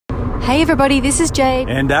Hey everybody, this is Jade.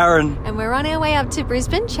 And Aaron. And we're on our way up to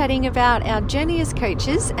Brisbane chatting about our journey as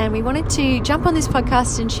coaches, and we wanted to jump on this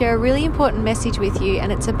podcast and share a really important message with you,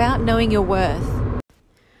 and it's about knowing your worth.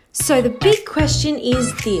 So the big question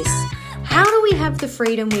is this: how do we have the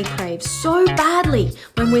freedom we crave so badly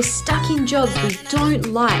when we're stuck in jobs we don't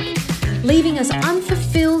like, leaving us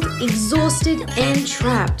unfulfilled, exhausted and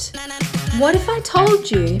trapped? What if I told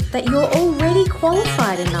you that you're already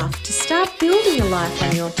qualified enough to start building a life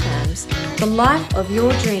on your terms, the life of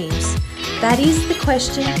your dreams? That is the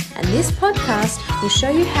question, and this podcast will show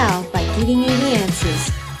you how by giving you the answers.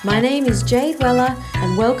 My name is Jade Weller,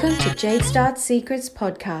 and welcome to Jade Start Secrets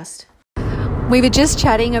podcast. We were just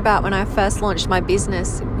chatting about when I first launched my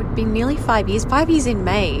business. It would be nearly 5 years in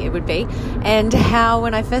May it would be, and how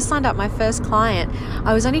when I first signed up my first client,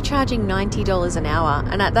 I was only charging $90 an hour,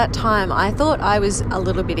 and at that time I thought I was a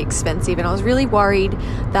little bit expensive, and I was really worried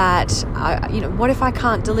that what if I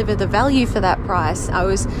can't deliver the value for that price? I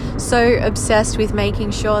was so obsessed with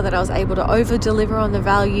making sure that I was able to over deliver on the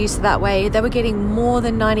value, so that way they were getting more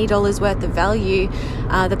than $90 worth of value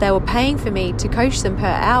that they were paying for me to coach them per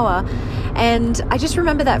hour. And I just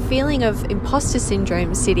remember that feeling of imposter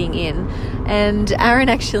syndrome sitting in. And Aaron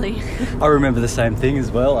actually... I remember the same thing as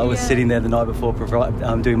well. I was sitting there the night before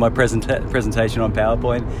doing my presentation on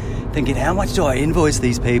PowerPoint, thinking, how much do I invoice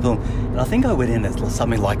these people? And I think I went in at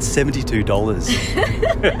something like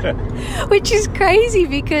 $72. Which is crazy,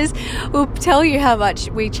 because we'll tell you how much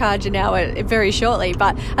we charge an hour very shortly.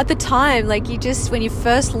 But at the time, when you're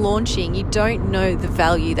first launching, you don't know the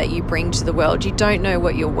value that you bring to the world. You don't know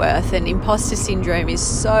what you're worth, and imposter syndrome is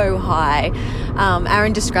so high.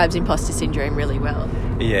 Aaron describes imposter syndrome really well.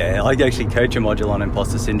 Yeah, I actually coach a module on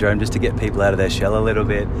imposter syndrome just to get people out of their shell a little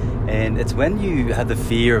bit. And it's when you have the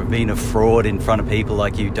fear of being a fraud in front of people,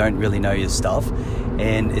 like you don't really know your stuff.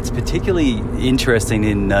 And it's particularly interesting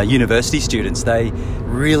in university students. They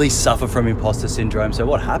really suffer from imposter syndrome. So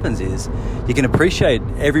what happens is you can appreciate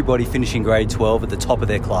everybody finishing grade 12 at the top of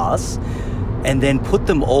their class, and then put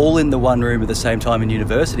them all in the one room at the same time in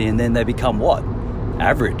university, and then they become what?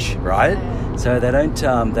 Average, right? So they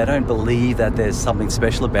don't believe that there's something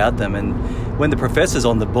special about them. And when the professor's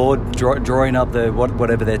on the board drawing up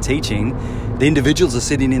whatever they're teaching, the individuals are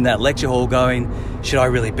sitting in that lecture hall going, should I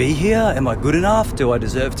really be here? Am I good enough? Do I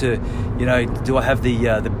deserve to, do I have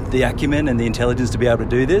the acumen and the intelligence to be able to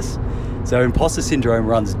do this? So imposter syndrome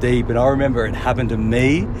runs deep, and I remember it happened to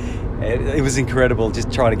me. It was incredible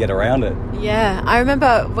just trying to get around it. Yeah, I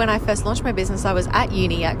remember when I first launched my business, I was at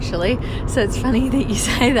uni actually. So it's funny that you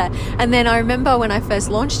say that. And then I remember when I first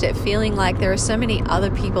launched it, feeling like there are so many other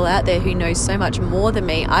people out there who know so much more than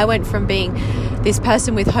me. I went from being this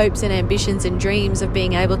person with hopes and ambitions and dreams of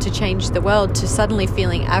being able to change the world to suddenly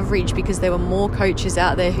feeling average, because there were more coaches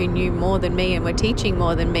out there who knew more than me and were teaching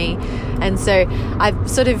more than me. And so I've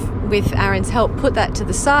sort of, with Aaron's help, put that to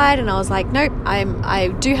the side, and I was like, nope, I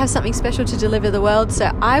do have something special to deliver the world. So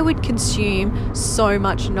I would consume so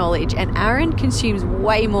much knowledge, and Aaron consumes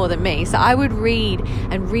way more than me. So I would read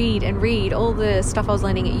all the stuff I was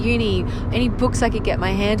learning at uni, any books I could get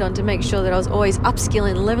my hand on, to make sure that I was always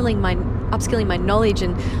upskilling my knowledge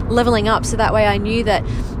and leveling up, so that way I knew that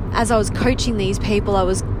as I was coaching these people, I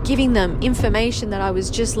was giving them information that I was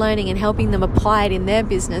just learning and helping them apply it in their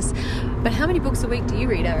business. But how many books a week do you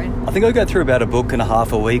read, Aaron? I think I go through about a book and a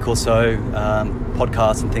half a week or so.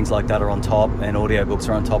 Podcasts and things like that are on top, and audiobooks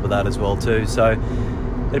are on top of that as well too. So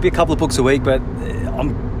it'd be a couple of books a week, but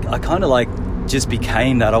I kind of just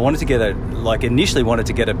became that. I wanted to get initially wanted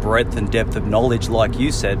to get a breadth and depth of knowledge, like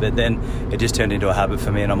you said, but then it just turned into a habit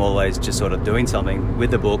for me, and I'm always just sort of doing something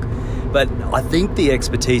with the book. But I think the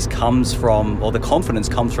expertise comes from, or the confidence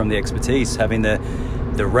comes from the expertise, having the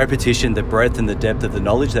repetition, the breadth and the depth of the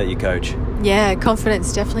knowledge that you coach. Yeah,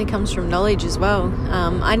 confidence definitely comes from knowledge as well.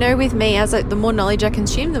 I know with me, the more knowledge I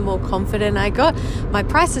consumed, the more confident I got. My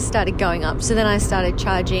prices started going up. So then I started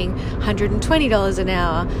charging $120 an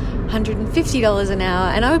hour, $150 an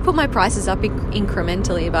hour, and I would put my prices up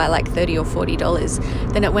incrementally by like $30 or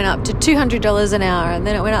 $40. Then it went up to $200 an hour, and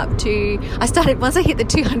then it went up to, once I hit the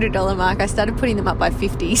 $200 mark, I started putting them up by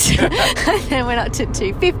 50s. And then it went up to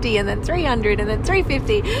 $250, and then $300, and then $350.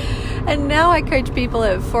 And now I coach people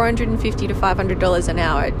at $450 to $500 an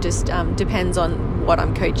hour. It just depends on what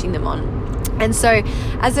I'm coaching them on. And so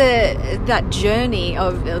as that journey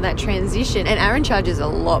of that transition, and Aaron charges a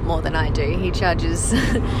lot more than I do. He charges...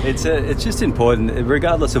 It's just important,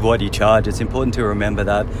 regardless of what you charge, it's important to remember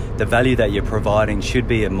that the value that you're providing should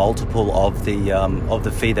be a multiple of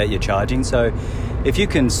the fee that you're charging. So if you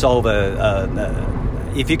can solve a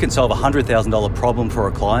 $100,000 problem for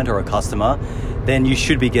a client or a customer, then you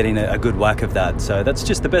should be getting a good whack of that. So that's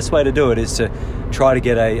just the best way to do it, is to try to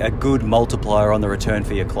get a good multiplier on the return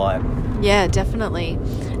for your client. Yeah, definitely.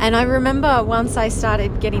 And I remember once I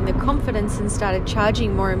started getting the confidence and started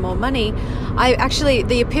charging more and more money,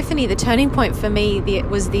 the epiphany, the turning point for me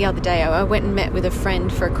was the other day. I went and met with a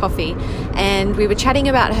friend for a coffee, and we were chatting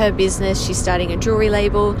about her business. She's starting a jewelry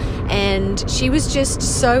label, and she was just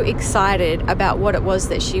so excited about what it was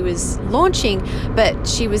that she was launching, but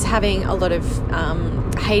she was having a lot of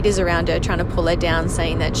haters around her trying to pull her down,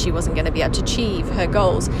 saying that she wasn't going to be able to achieve her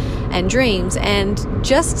goals and dreams. And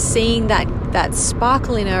just seeing that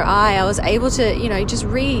sparkle in her eye, I was able to, just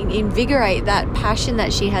reinvigorate that passion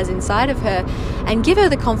that she has inside of her and give her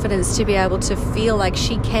the confidence to be able to feel like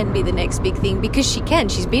she can be the next big thing, because she can.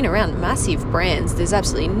 She's been around massive brands. There's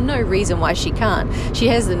absolutely no reason why she can't. She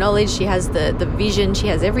has the knowledge, she has the vision, she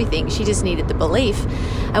has everything. She just needed the belief.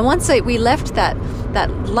 And once we left that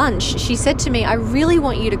lunch, she said to me, I really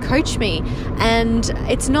want you to coach me. And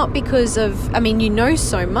it's not because of,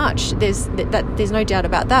 so much, there's no doubt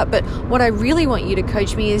about that, but what I really want you to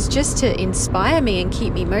coach me is just to inspire me and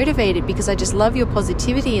keep me motivated, because I just love your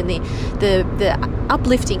positivity and the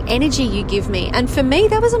uplifting energy you give me. And for me,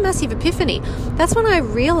 that was a massive epiphany. That's when I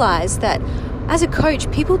realized that as a coach,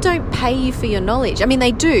 people don't pay you for your knowledge.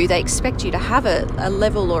 They do. They expect you to have a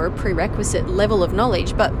level or a prerequisite level of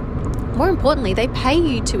knowledge, but more importantly, they pay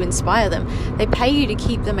you to inspire them. They pay you to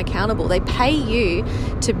keep them accountable. They pay you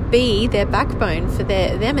to be their backbone for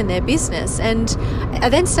them and their business. And I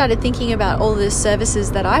then started thinking about all the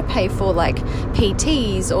services that I pay for, like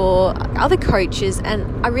PTs or other coaches,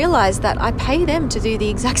 and I realized that I pay them to do the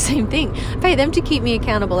exact same thing. I pay them to keep me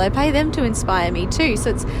accountable. I pay them to inspire me too. So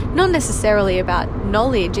it's not necessarily about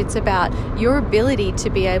knowledge. It's about your ability to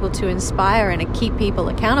be able to inspire and to keep people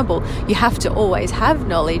accountable. You have to always have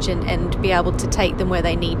knowledge and be able to take them where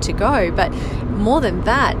they need to go. But more than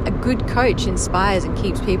that, a good coach inspires and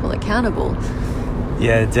keeps people accountable.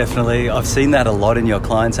 Yeah, definitely. I've seen that a lot in your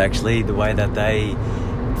clients, actually, the way that they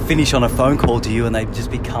finish on a phone call to you and they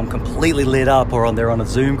just become completely lit up, or they're on a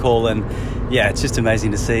Zoom call, and yeah, it's just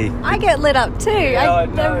amazing to see. I get lit up too. Yeah, I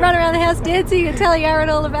run around the house dancing and telling Aaron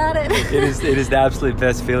all about it. It is the absolute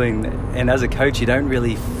best feeling. And as a coach, you don't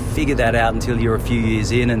really figure that out until you're a few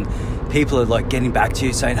years in, and people are like getting back to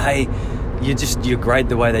you saying, hey, you're great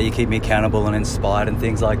the way that you keep me accountable and inspired and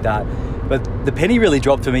things like that. But the penny really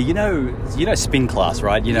dropped for me. You know spin class,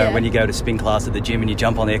 right? When you go to spin class at the gym and you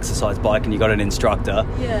jump on the exercise bike and you got an instructor.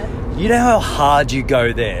 Yeah. You know how hard you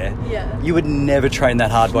go there? Yeah. You would never train that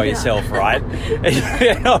hard by yourself, right?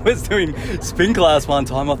 And I was doing spin class one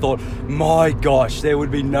time. I thought, my gosh, there would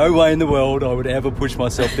be no way in the world I would ever push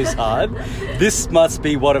myself this hard. This must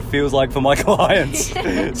be what it feels like for my clients.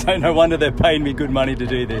 So no wonder they're paying me good money to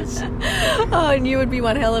do this. Oh, and you would be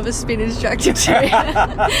one hell of a spin instructor too.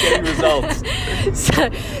 Getting results.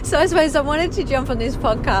 So I suppose I wanted to jump on this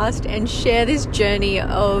podcast and share this journey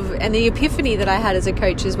and the epiphany that I had as a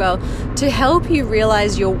coach as well, to help you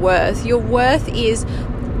realize your worth. Your worth is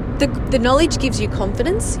the knowledge gives you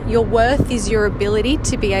confidence. Your worth is your ability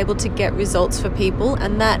to be able to get results for people,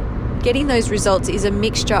 and that getting those results is a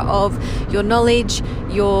mixture of your knowledge,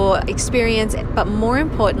 your experience, but more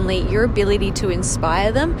importantly, your ability to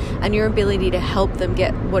inspire them and your ability to help them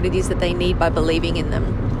get what it is that they need by believing in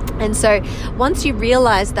them. And so once you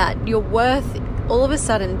realize that, your worth all of a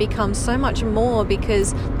sudden becomes so much more,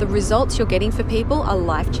 because the results you're getting for people are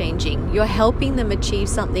life-changing. You're helping them achieve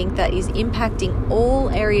something that is impacting all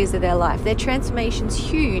areas of their life. Their transformation's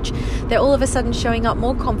huge. They're all of a sudden showing up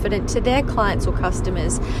more confident to their clients or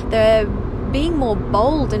customers. They're being more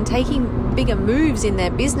bold and taking bigger moves in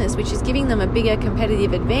their business, which is giving them a bigger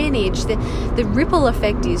competitive advantage. The ripple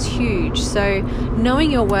effect is huge. So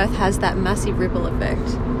knowing your worth has that massive ripple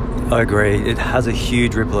effect. I agree. It has a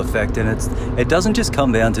huge ripple effect, and it doesn't just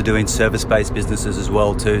come down to doing service-based businesses as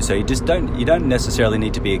well too. So you don't necessarily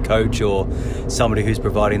need to be a coach or somebody who's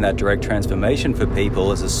providing that direct transformation for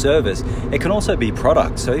people as a service. It can also be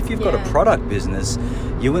product. So if you've got a product business,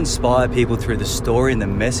 you inspire people through the story and the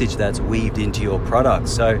message that's weaved into your product.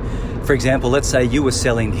 So for example, let's say you were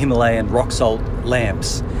selling Himalayan rock salt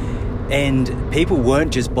lamps, and people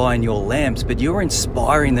weren't just buying your lamps, but you were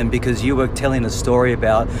inspiring them because you were telling a story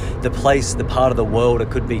about the part of the world, it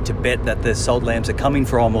could be Tibet, that the salt lamps are coming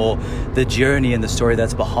from, or the journey and the story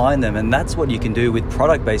that's behind them. And that's what you can do with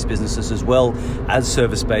product-based businesses as well as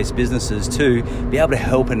service-based businesses too, be able to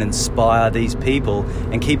help and inspire these people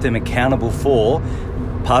and keep them accountable for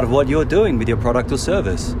part of what you're doing with your product or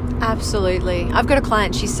service. Absolutely. I've got a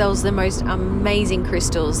client, she sells the most amazing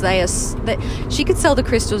crystals. She could sell the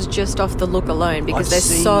crystals just off the look alone because they're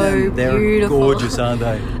so beautiful. They're gorgeous, aren't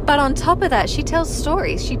they? But on top of that, she tells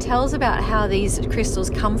stories. She tells about how these crystals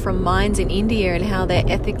come from mines in India and how they're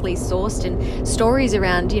ethically sourced, and stories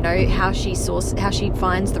around, how she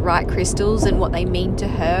finds the right crystals and what they mean to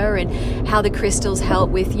her, and how the crystals help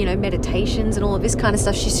with, meditations and all of this kind of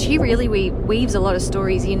stuff. She really weaves a lot of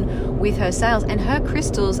stories in with her sales, and her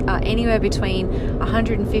crystals are anywhere between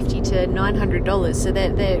 $150 to $900, so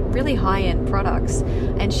they're really high-end products,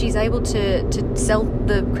 and she's able to sell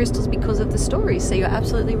the crystals because of the stories. So you're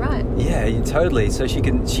absolutely right. Yeah, totally. So she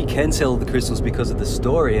can sell the crystals because of the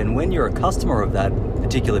story, and when you're a customer of that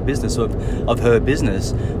particular business, of her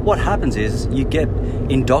business, what happens is you get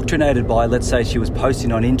indoctrinated by, let's say she was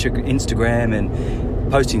posting on Instagram and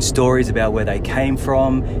posting stories about where they came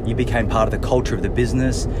from. You became part of the culture of the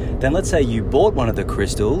business. Then let's say you bought one of the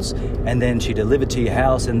crystals and then she delivered to your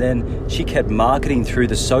house, and then she kept marketing through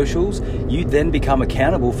the socials. You then become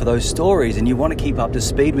accountable for those stories, and you want to keep up to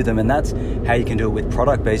speed with them, and that's how you can do it with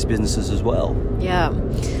product-based businesses as well. Yeah.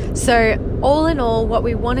 So all in all, what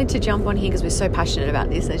we wanted to jump on here, because we're so passionate about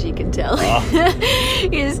this, as you can tell,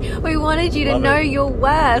 is we wanted you to know your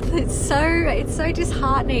worth. It's so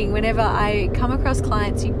disheartening whenever I come across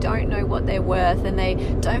clients who don't know what they're worth, and they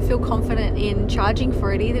don't feel confident in charging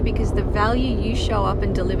for it either, because the value you show up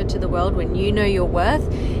and deliver to the world when you know your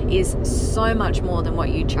worth is so much more than what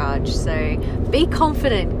you charge. So be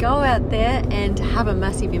confident, go out there and have a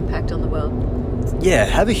massive impact on the world. Yeah,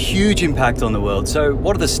 have a huge impact on the world. So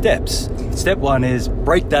what are the steps? Step one is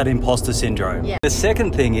break that imposter syndrome. Yeah. The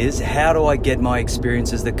second thing is, how do I get my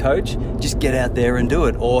experience as the coach? Just get out there and do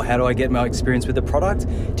it. Or how do I get my experience with the product?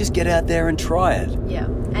 Just get out there and try it. Yeah.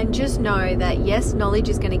 And just know that, yes, knowledge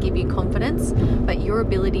is going to give you confidence, but your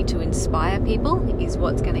ability to inspire people is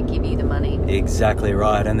what's going to give you the money. Exactly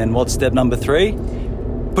right. And then what's step number 3?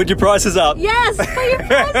 Put your prices up. Yes, put your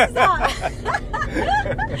prices up.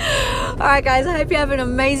 All right, guys, I hope you have an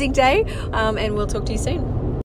amazing day, and we'll talk to you soon.